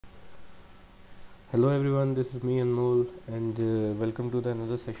Hello everyone, this is me Anmol and welcome to the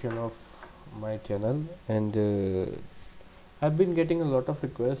another session of my channel. And I've been getting a lot of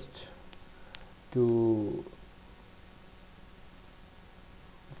requests to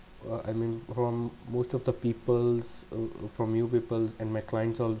from most of the peoples, from you peoples and my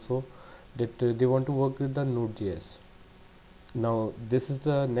clients also, that they want to work with the node.js. Now this is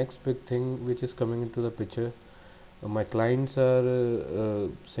the next big thing which is coming into the picture. My clients are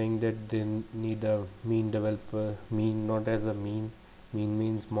saying that they need a mean developer. Mean not as a mean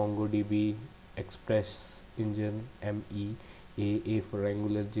means MongoDB, Express Engine, A for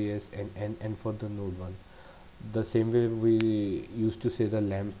Angular JS, and N for the node one. The same way we used to say the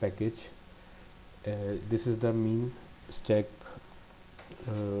lamp package. This is the mean stack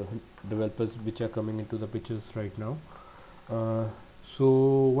uh, developers which are coming into the pictures right now.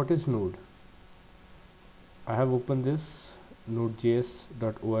 So what is node? I have opened this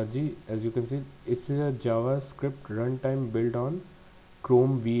nodejs.org. As you can see, it's a JavaScript runtime built on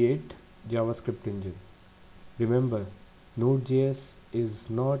Chrome V8 JavaScript engine. Remember, Node.js is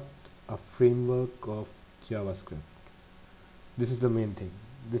not a framework of JavaScript. This is the main thing.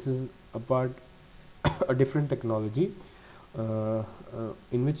 This is a part, a different technology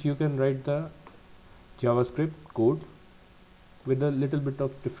in which you can write the JavaScript code with a little bit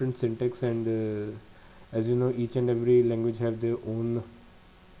of different syntax, and as you know, each and every language have their own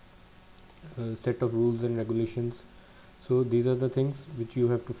set of rules and regulations. So these are the things which you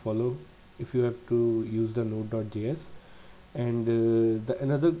have to follow if you have to use the node.js. And the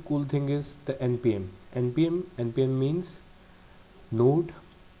another cool thing is the npm means node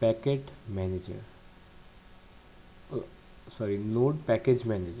packet manager, uh, node package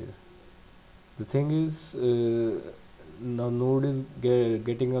manager. The thing is, now node is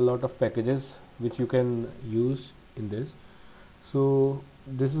getting a lot of packages which you can use in this. So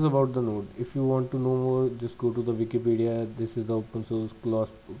this is about the node. If you want to know more, just go to the Wikipedia. This is the open source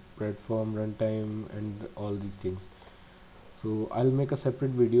class platform runtime and all these things. So I'll make a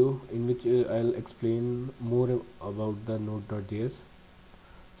separate video in which I'll explain more about the node.js.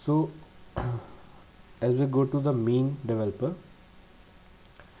 So as we go to the mean developer,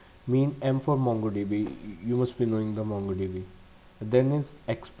 mean M for MongoDB, you must be knowing the MongoDB. Then is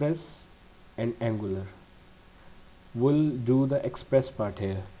Express and Angular. We'll do the Express part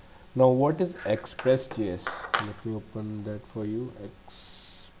here. Now what is express.js? Let me open that for you.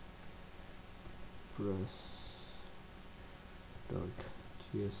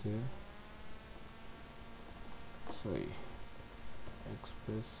 Express.js here. Sorry,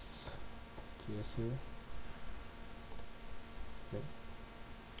 express.js here. Okay.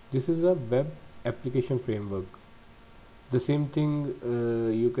 This is a web application framework. The same thing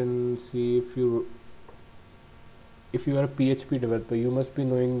you can see if you are a PHP developer, you must be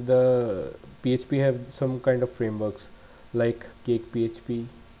knowing the PHP have some kind of frameworks like Cake PHP,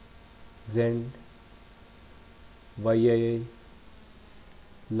 Zend, YII,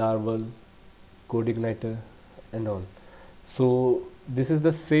 Laravel, CodeIgniter, and all. So this is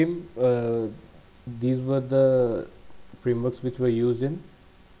the same. These were the frameworks which were used in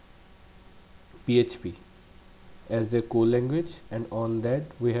PHP as their core language, and on that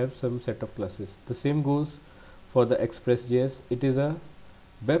we have some set of classes. The same goes for the express.js. It is a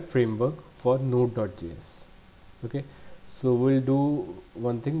web framework for node.js. Okay, so we'll do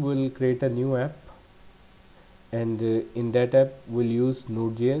one thing. We'll create a new app, and in that app we'll use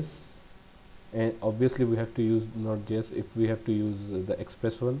node.js, and obviously we have to use node.js if we have to use the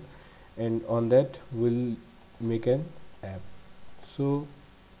express one, and on that we'll make an app. So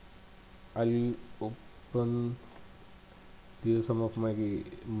I'll open, these are some of my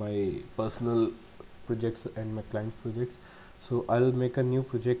personal projects and my client projects. So I'll make a new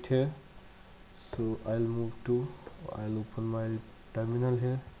project here. So I'll open my terminal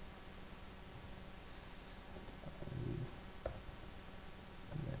here.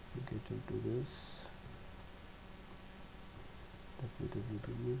 Let me get into this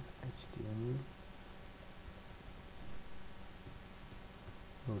www.html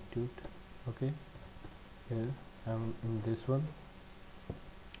notebook. Okay, here I'm in this one.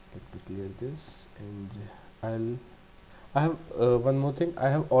 Let me clear this, and I have one more thing. I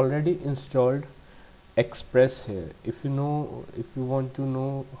have already installed Express here. If you want to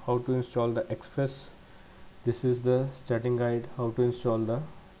know how to install the Express, this is the starting guide how to install the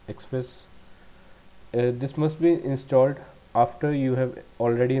Express. This must be installed after you have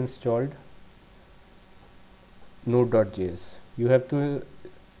already installed node.js. You have to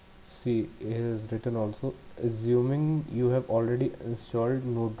see, it is written also, assuming you have already installed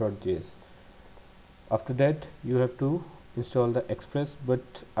node.js. After that you have to install the Express,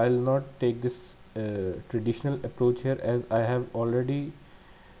 but I'll not take this traditional approach here, as I have already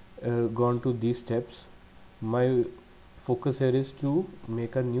gone to these steps. My focus here is to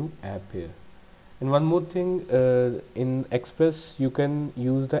make a new app here. And one more thing, in Express you can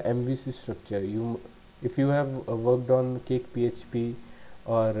use the MVC structure. If you have worked on Cake PHP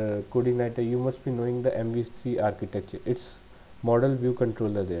or Coding Nighter, you must be knowing the MVC architecture. It's model view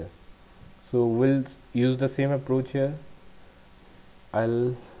controller there. So we'll use the same approach here.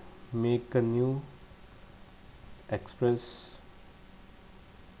 I'll make a new Express.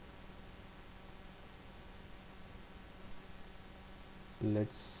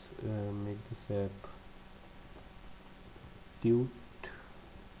 Let's make this app Tute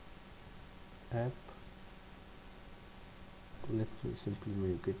app. Let me simply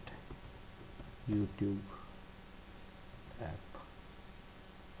make it YouTube app.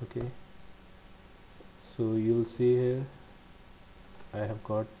 Okay, so you'll see here I have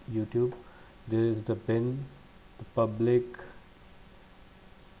got YouTube. There is the bin, the public,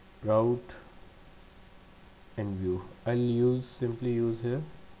 route and view. I'll simply use here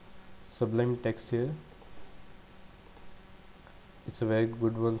Sublime Text here. It's a very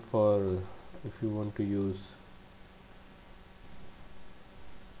good one for if you want to use.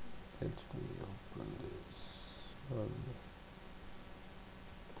 Let me open this on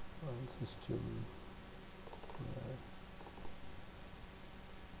system.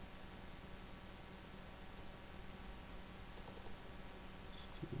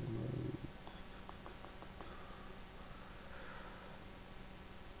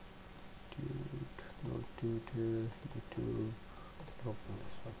 YouTube. Open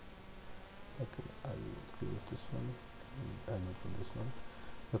this one. Okay, I'll close this one and I'll open this one.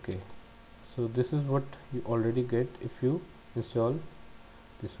 Okay, so this is what you already get if you install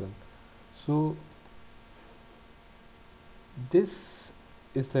this one. So this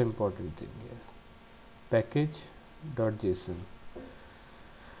is the important thing here, package.json.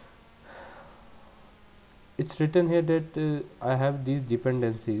 It's written here that I have these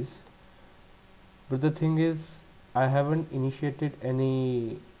dependencies, but the thing is I haven't initiated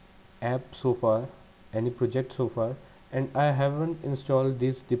any app so far, any project so far, and I haven't installed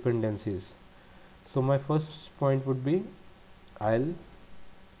these dependencies. So my first point would be I'll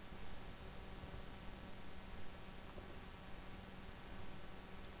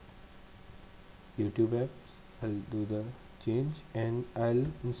YouTube apps, I'll do the change and I'll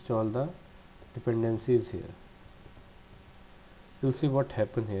install the dependencies here. You'll see what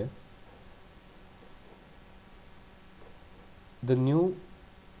happened here. The new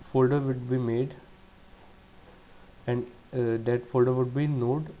folder would be made and that folder would be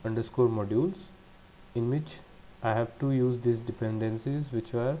node_modules, in which I have to use these dependencies,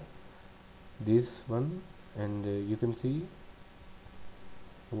 which are this one, and you can see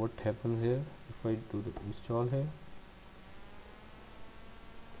what happens here if I do the install here,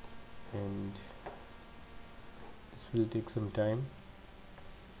 and this will take some time.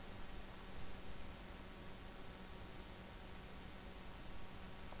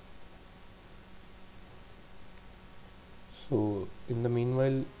 So in the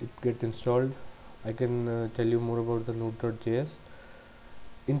meanwhile it get installed, I can tell you more about the node.js.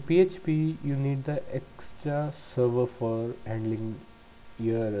 In PHP you need the extra server for handling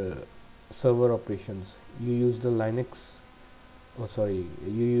your server operations. You use the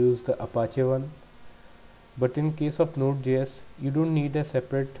you use the Apache one, but in case of node.js you don't need a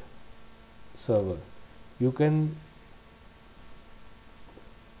separate server. You can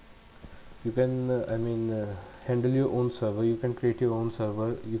handle your own server. You can create your own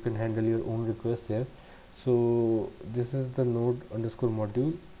server, you can handle your own requests there. So this is the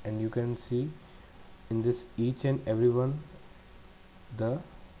node_module, and you can see in this each and every one the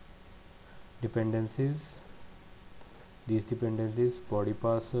dependencies, these dependencies: body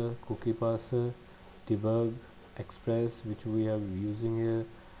parser, cookie parser, debug, express, which we are using here,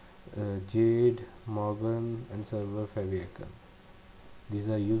 Jade, Morgan and server favicon. These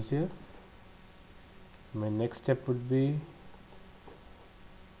are used here. My next step would be,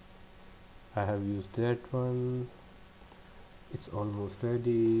 I have used that one, it's almost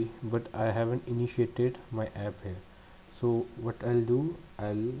ready, but I haven't initiated my app here. So what I'll do,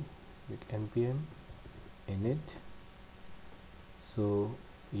 I'll make npm init. So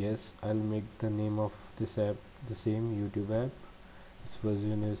yes, I'll make the name of this app the same, YouTube app. Its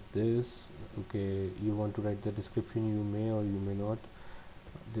version is this. Okay, you want to write the description, you may or you may not.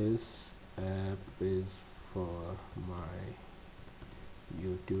 This app is for my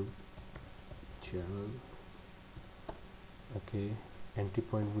YouTube channel. Okay, entry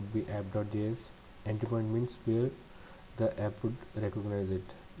point would be app.js. Entry point means where the app would recognize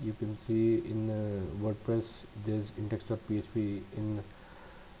it. You can see in WordPress there's index.php, in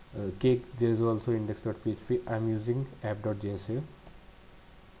Cake there's also index.php. I'm using app.js here.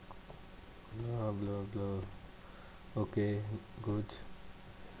 Blah blah blah. Okay, good.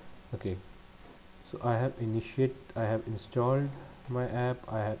 Okay, so I have installed my app,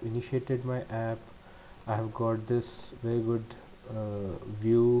 I have initiated my app, I have got this very good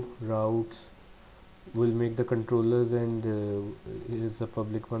view routes. We'll make the controllers, and here's a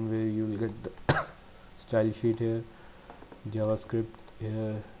public one where you will get the style sheet here, JavaScript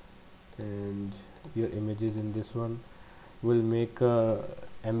here, and your images in this one. We'll make a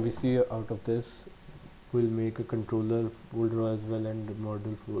MVC out of this. We'll make a controller folder as well and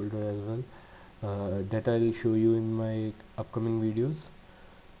module folder as well, that I'll show you in my upcoming videos.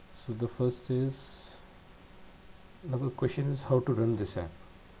 So the first is, now the question is how to run this app.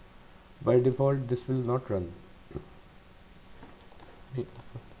 By default this will not run.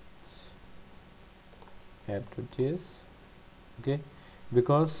 App.js, okay,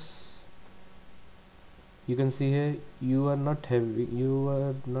 because you can see here you are not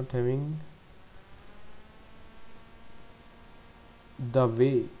having the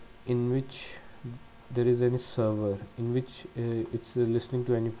way in which there is any server in which it's listening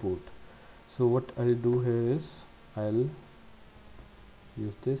to any port. So what I'll do here is I'll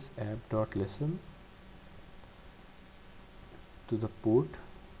use this app.listen to the port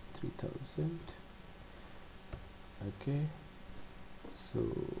 3000. Okay, so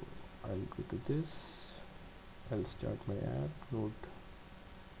I'll go to this, I'll start my app, node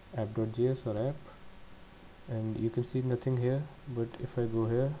app.js or app, and you can see nothing here. But if I go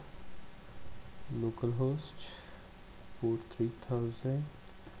here, localhost port 3000,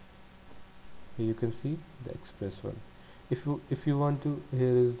 here you can see the express one. If you want to,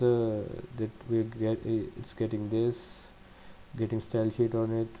 here is the that we get it's getting this, getting style sheet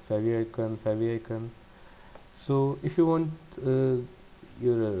on it, favicon icon. So if you want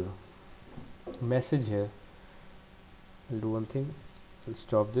your message here, I'll do one thing, I'll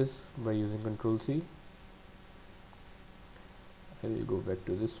stop this by using Control C. I will go back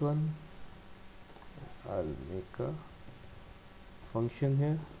to this one, I'll make a function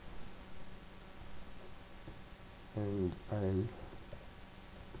here, and I'll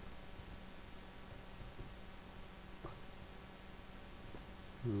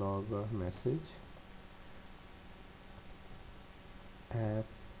log a message, app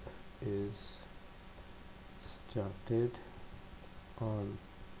is started on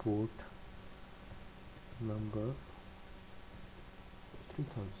port number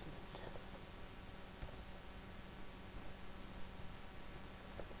 3000.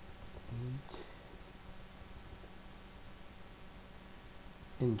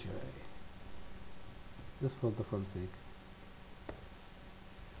 Enjoy, just for the fun sake.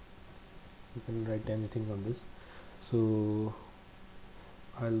 You can write anything on this. So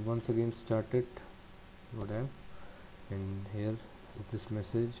I'll once again start it, node app, and here is this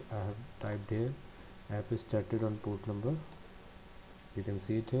message I have typed here, app is started on port number, you can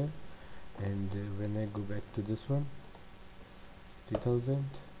see it here. And when I go back to this one 3000,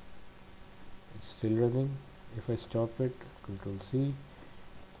 it's still running. If I stop it, Control C,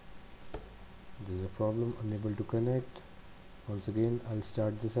 there's a problem, unable to connect. Once again I'll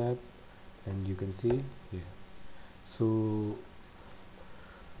start this app, and you can see here. So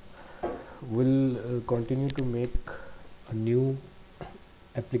we'll continue to make a new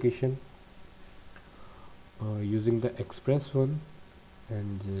application using the express one,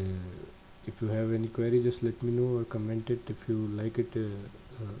 and if you have any query, just let me know or comment it. If you like it,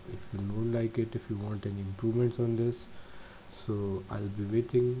 if you don't like it, if you want any improvements on this, so I'll be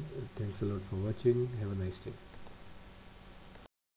waiting. Thanks a lot for watching. Have a nice day.